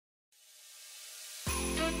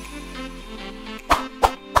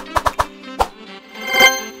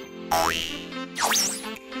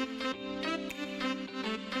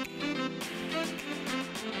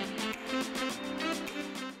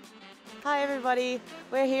Hi everybody,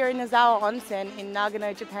 we're here in Nozawa Onsen in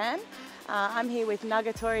Nagano, Japan. I'm here with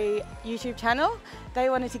Nagatori YouTube channel. They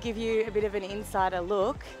wanted to give you a bit of an insider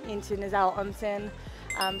look into Nozawa Onsen.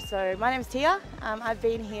 So my name is Tia. I've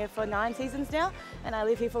been here for 9 seasons now and I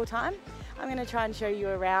live here full time. I'm going to try and show you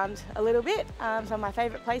around a little bit, some of my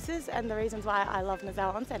favourite places and the reasons why I love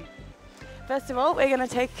Nozawa Onsen. First of all, we're going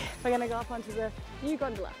to go up onto the new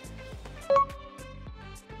gondola.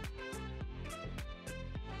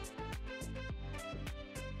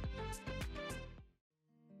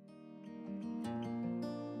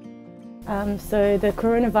 So the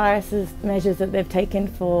coronavirus measures that they've taken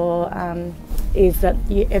for is that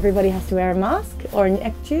everybody has to wear a mask or a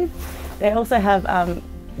neck tube. They also have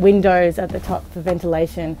windows at the top for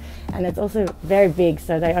ventilation, and it's also very big,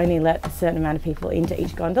 so they only let a certain amount of people into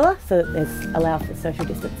each gondola so that there's allow for social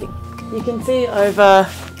distancing. You can see over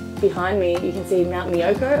behind me, you can see Mount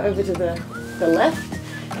Miyoko over to the left.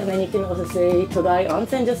 And then you can also see Togai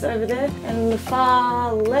Onsen just over there. And on the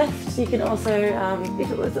far left, you can also, if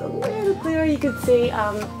it was a little clearer, you could see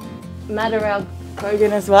Madarao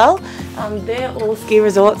Kogen as well. They're all ski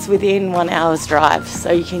resorts within 1 hour's drive,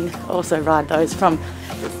 so you can also ride those from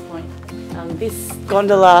this point. This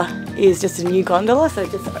gondola is just a new gondola, so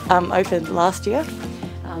it just opened last year.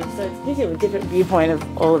 So it gives you a different viewpoint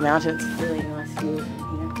of all the mountains. Really nice view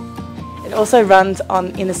from here. It also runs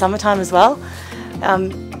in the summertime as well.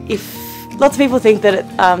 Lots of people think that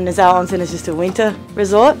Nozawa Onsen is just a winter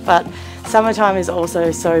resort, but summertime is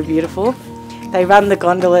also so beautiful. They run the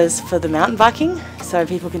gondolas for the mountain biking, so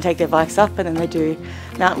people can take their bikes up and then they do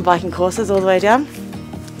mountain biking courses all the way down.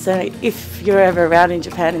 So if you're ever around in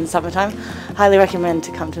Japan in the summertime, highly recommend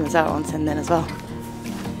to come to Nozawa Onsen then as well.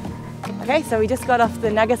 Okay, so we just got off the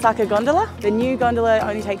Nagasaka gondola. The new gondola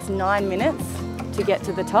only takes 9 minutes to get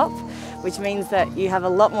to the top, which means that you have a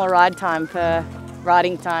lot more ride time per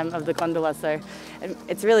riding time of the gondola, so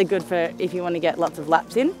it's really good for if you want to get lots of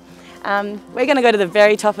laps in. We're going to go to the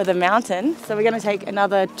very top of the mountain, so we're going to take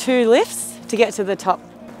another 2 lifts to get to the top.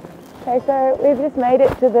 Okay, so we've just made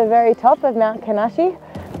it to the very top of Mount Kenashi.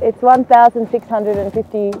 It's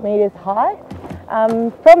 1,650 metres high.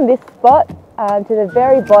 From this spot to the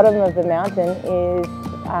very bottom of the mountain is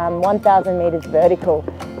 1,000 metres vertical.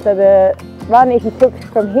 So the run, if you took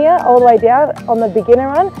from here all the way down on the beginner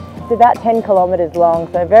run, it's about 10 kilometres long,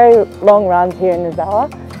 so very long runs here in Nozawa.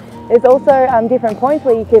 There's also different points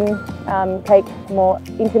where you can take more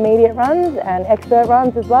intermediate runs and expert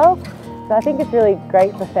runs as well. So I think it's really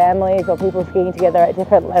great for families or people skiing together at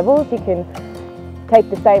different levels. You can take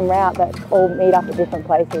the same route but all meet up at different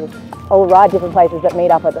places, or ride different places that meet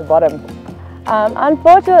up at the bottom.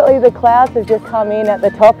 Unfortunately, the clouds have just come in at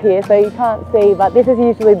the top here, so you can't see, but this is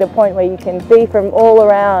usually the point where you can see from all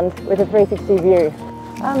around with a 360 view.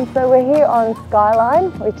 So we're here on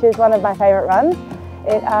Skyline, which is one of my favourite runs.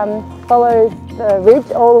 It follows the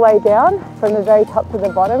ridge all the way down from the very top to the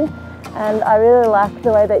bottom, and I really like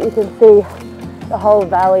the way that you can see the whole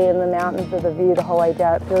valley and the mountains of the view the whole way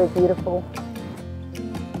down. It's really beautiful.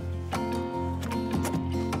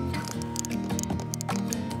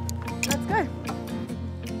 Let's go.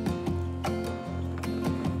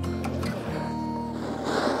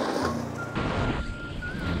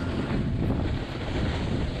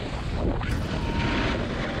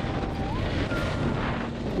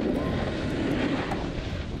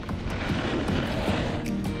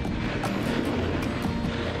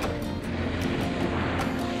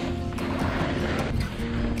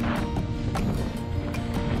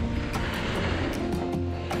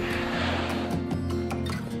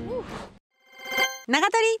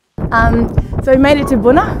 So we made it to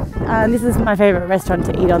Buna. This is my favourite restaurant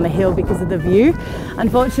to eat on the hill because of the view.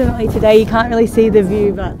 Unfortunately today you can't really see the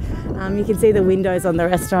view, but you can see the windows on the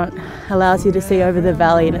restaurant. Allows you to see over the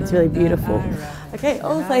valley and it's really beautiful. Okay,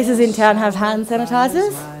 all the places in town have hand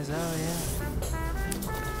sanitizers.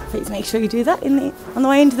 Please make sure you do that on the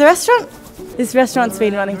way into the restaurant. This restaurant's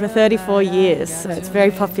been running for 34 years, so it's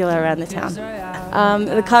very popular around the town.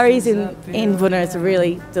 The curries in Buna is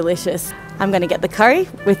really delicious. I'm going to get the curry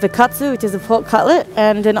with the katsu, which is a pork cutlet,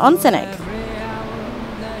 and an onsen egg.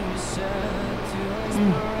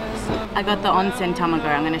 I got the onsen tamago.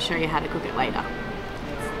 I'm going to show you how to cook it later.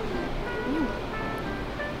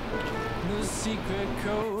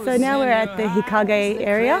 So now we're at the Hikage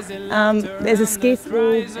area. There's a ski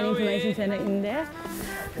school and information centre in there.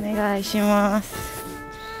 Onegaishimasu.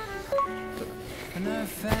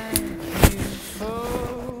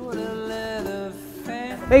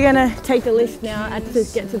 We're gonna take the lift now to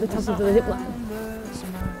get to the top of the zip line.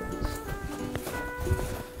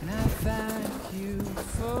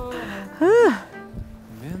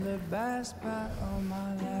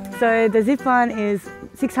 So the zip line is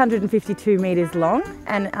 652 meters long,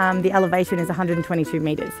 and the elevation is 122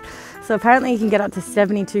 meters. So apparently you can get up to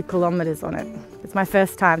 72 kilometers on it. It's my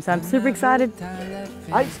first time, so I'm super excited.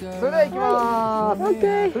 Okay.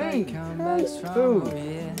 3, 2,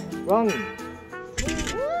 1.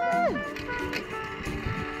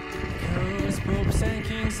 Popes and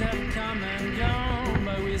kings have come and gone,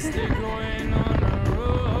 but we're still going on the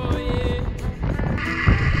road,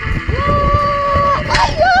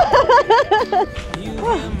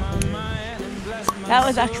 That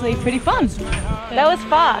was actually pretty fun. That was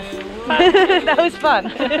fast. That was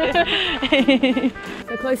fun.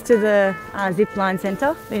 So close to the zip line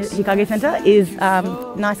centre, the Hikage centre, is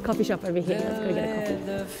a nice coffee shop over here. Let's go get a coffee.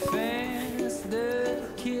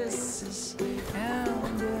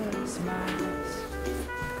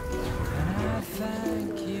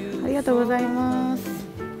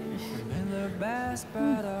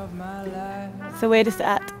 So we're just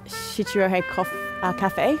at Shichirohei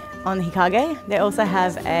Cafe on Hikage. They also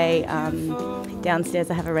have a downstairs.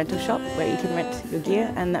 They have a rental shop where you can rent your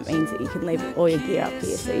gear, and that means that you can leave all your gear up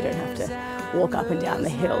here, so you don't have to walk up and down the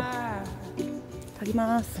hill.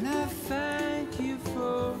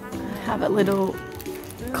 Have a little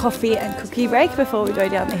coffee and cookie break before we go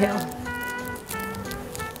down the hill.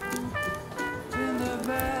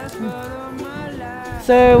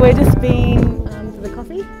 So we're just been for the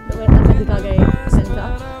coffee, but we're at the Hikage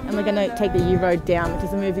Centre, and we're going to take the U Road down, which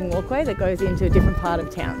is a moving walkway that goes into a different part of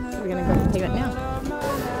town. So we're going to go take it now.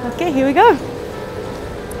 Okay, here we go.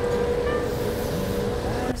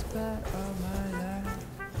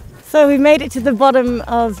 So we made it to the bottom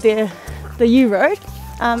of the U Road,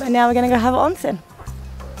 and now we're going to go have an onsen.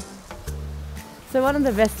 So one of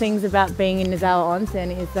the best things about being in Nozawa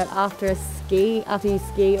Onsen is that after you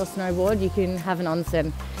ski or snowboard, you can have an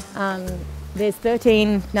onsen. There's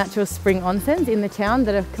 13 natural spring onsens in the town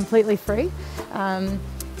that are completely free.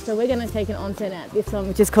 So we're going to take an onsen at this one,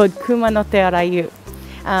 which is called Kuma no Te Arayu.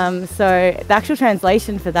 So the actual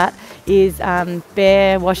translation for that is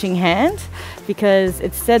bear washing hand, because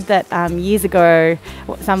it's said that years ago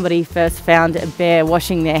somebody first found a bear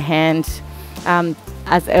washing their hand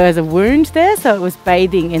as a wound there, so it was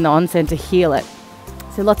bathing in the onsen to heal it.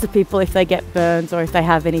 So lots of people, if they get burns or if they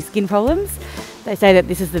have any skin problems, they say that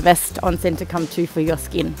this is the best onsen to come to for your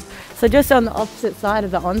skin. So just on the opposite side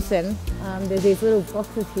of the onsen, there's these little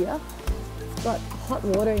boxes here. It's got hot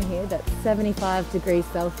water in here that's 75 degrees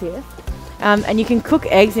Celsius, and you can cook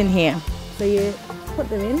eggs in here. So you put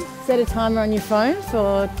them in, set a timer on your phone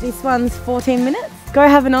for this one's 14 minutes, go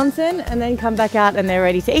have an onsen, and then come back out and they're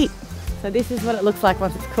ready to eat. So this is what it looks like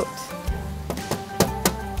once it's cooked.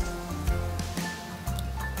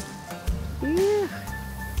 Yeah.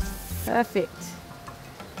 Perfect.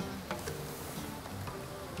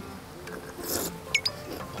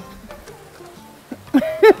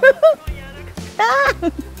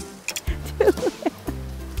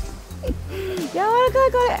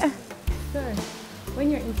 So,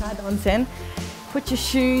 when you're inside the onsen, put your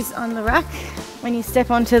shoes on the rack when you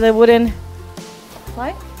step onto the wooden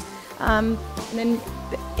plate. And then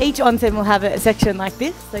each onsen will have a section like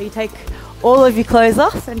this, so you take all of your clothes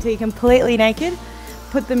off until you're completely naked,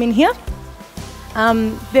 put them in here.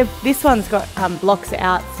 This one's got blocks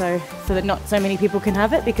out so that not so many people can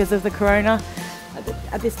have it because of the corona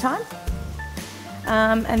at this time.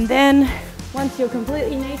 And then once you're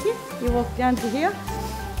completely naked, you walk down to here,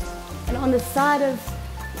 and on the side of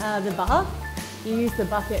the bath you use the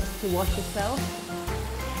bucket to wash yourself.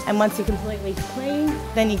 And once you're completely clean,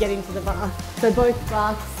 then you get into the bath. So both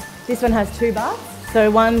baths, this one has 2 baths. So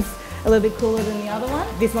one's a little bit cooler than the other one.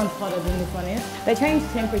 This one's hotter than this one is. They change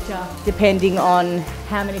temperature depending on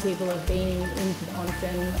how many people have been into the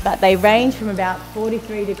onsen. But they range from about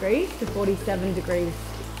 43 degrees to 47 degrees.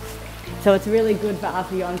 So it's really good for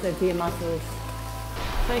after your onsen for your muscles.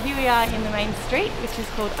 So here we are in the main street, which is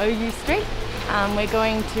called Oyu Street. We're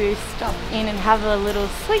going to stop in and have a little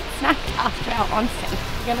sweet snack after our onsen.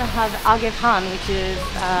 We're going to have age pan, which is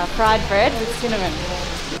fried bread with cinnamon.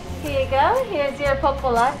 Here you go. Here's your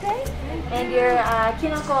popo latte and your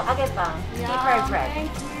kinoko age pan, deep fried bread.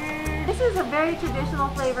 This is a very traditional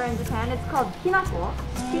flavor in Japan. It's called kinako.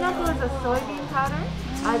 Kinako is a soybean powder.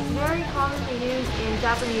 It's very commonly used in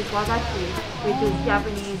Japanese wagashi, which is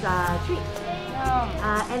Japanese treats.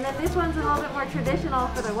 And then this one's a little bit more traditional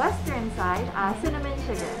for the western side, cinnamon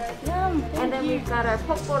sugar. Yum, and then we've got our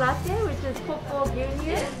popo latte, which is popo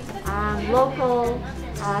gyunyu, local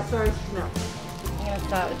sourced milk. going to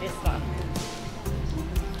start with this one.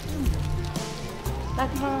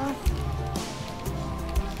 Itadakimasu.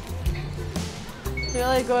 It's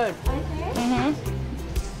really good. Okay.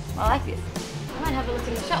 I like this. I might have a look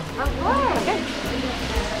in the shop. Okay.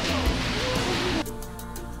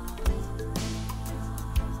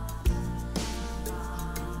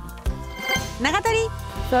 Nagatari.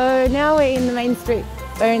 So now we're in the main street.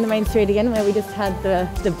 We're in the main street again where we just had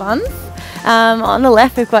the buns. On the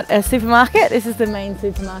left we've got a supermarket. This is the main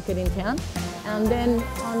supermarket in town. And then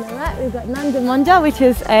on the right we've got Nandamonja, which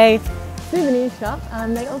is a souvenir shop.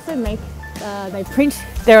 They also make, they print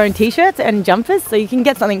their own t-shirts and jumpers, so you can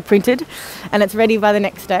get something printed and it's ready by the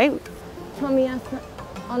next day. Tomiyasa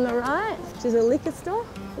on the right, which is a liquor store.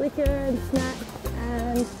 Liquor and snacks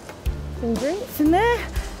and some drinks in there.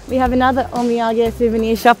 We have another omiyage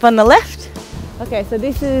souvenir shop on the left. Okay, so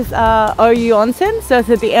this is Oyu Onsen, so it's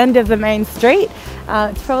at the end of the main street.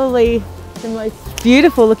 It's probably the most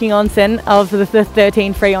beautiful looking onsen of the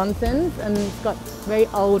 13 free onsens, and it's got very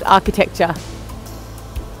old architecture.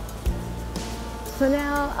 So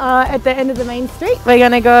now at the end of the main street, we're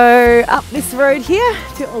going to go up this road here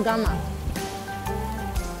to Ogama.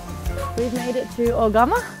 We've made it to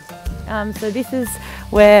Ogama. So this is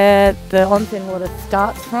where the onsen water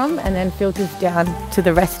starts from and then filters down to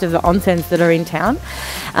the rest of the onsens that are in town.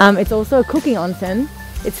 It's also a cooking onsen.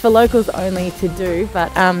 It's for locals only to do,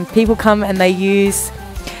 but people come and they use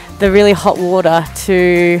the really hot water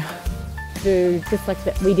to do just like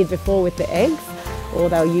we did before with the eggs, or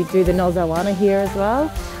they'll do the nozawana here as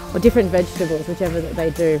well, or different vegetables, whichever that they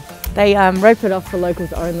do. They rope it off for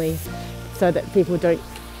locals only so that people don't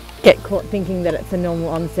get caught thinking that it's a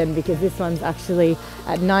normal onsen, because this one's actually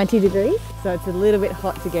at 90 degrees, so it's a little bit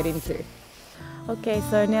hot to get into. Okay,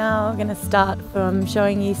 so now we're going to start from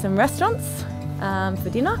showing you some restaurants for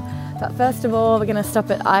dinner, but first of all we're going to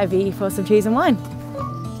stop at Ivy for some cheese and wine.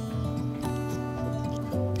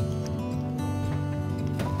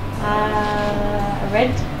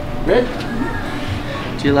 Red. Red?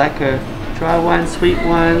 Do you like a dry wine, sweet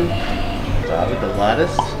wine? Start with the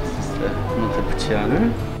lightest. This is the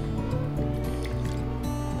Montepulciano.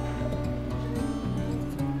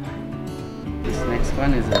 This next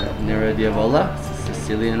one is a Nero Diavola. It's a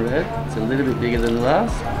Sicilian red. It's a little bit bigger than the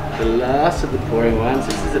last. The last of the pouring wines.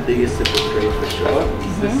 This is the biggest of the three for sure. This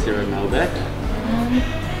is the Syrah Malbec.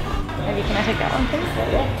 Maybe can I take that one, please?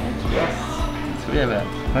 Yes. So we have a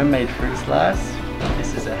homemade fruit slice.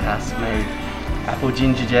 This is a house-made apple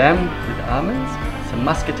ginger jam with almonds. Some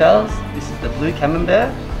muscatels. This is the blue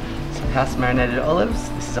camembert. Some house marinated olives.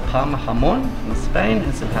 This is a Parma jamon from Spain,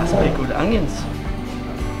 and some house pickled onions.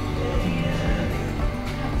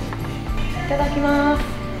 Itadakimasu.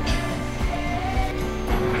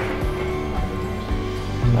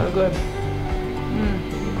 So good.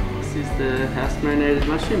 This is the house marinated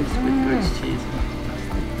mushrooms with goat's cheese.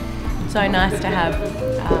 So nice to have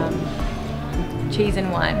cheese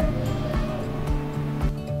and wine.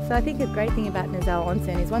 So I think a great thing about Nozawa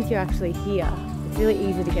Onsen is once you're actually here, it's really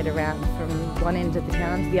easy to get around from one end of the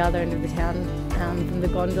town to the other end of the town, from the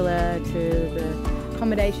gondola to the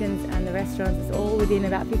accommodations and the restaurants. It's all within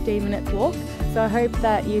about 15 minutes walk. So I hope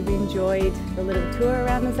that you've enjoyed the little tour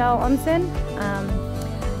around Nozawa Onsen.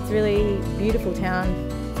 It's a really beautiful town.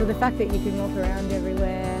 So the fact that you can walk around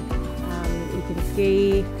everywhere, you can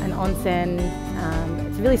ski, an onsen.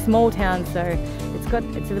 It's a really small town, so it's got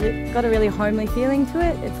a really homely feeling to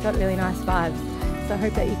it. It's got really nice vibes. So I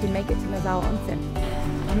hope that you can make it to Nozawa Onsen.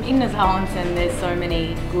 In Nozawa Onsen, there's so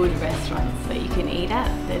many good restaurants that you can eat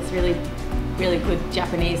at. There's really good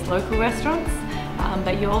Japanese local restaurants,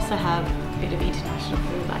 but you also have a bit of international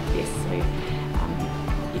food like this. So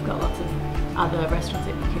you've got lots of other restaurants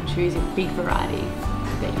that you can choose, a big variety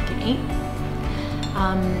that you can eat.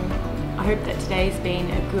 I hope that today's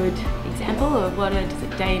been a good example of what a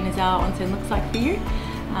day in Nozawa Onsen looks like for you.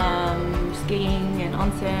 Skiing and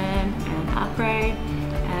onsen and après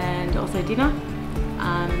and also dinner.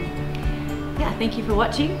 Yeah, thank you for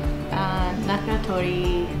watching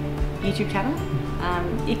Naga-tori YouTube channel.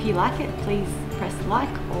 If you like it, please press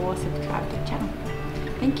like or subscribe to the channel.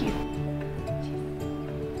 Thank you.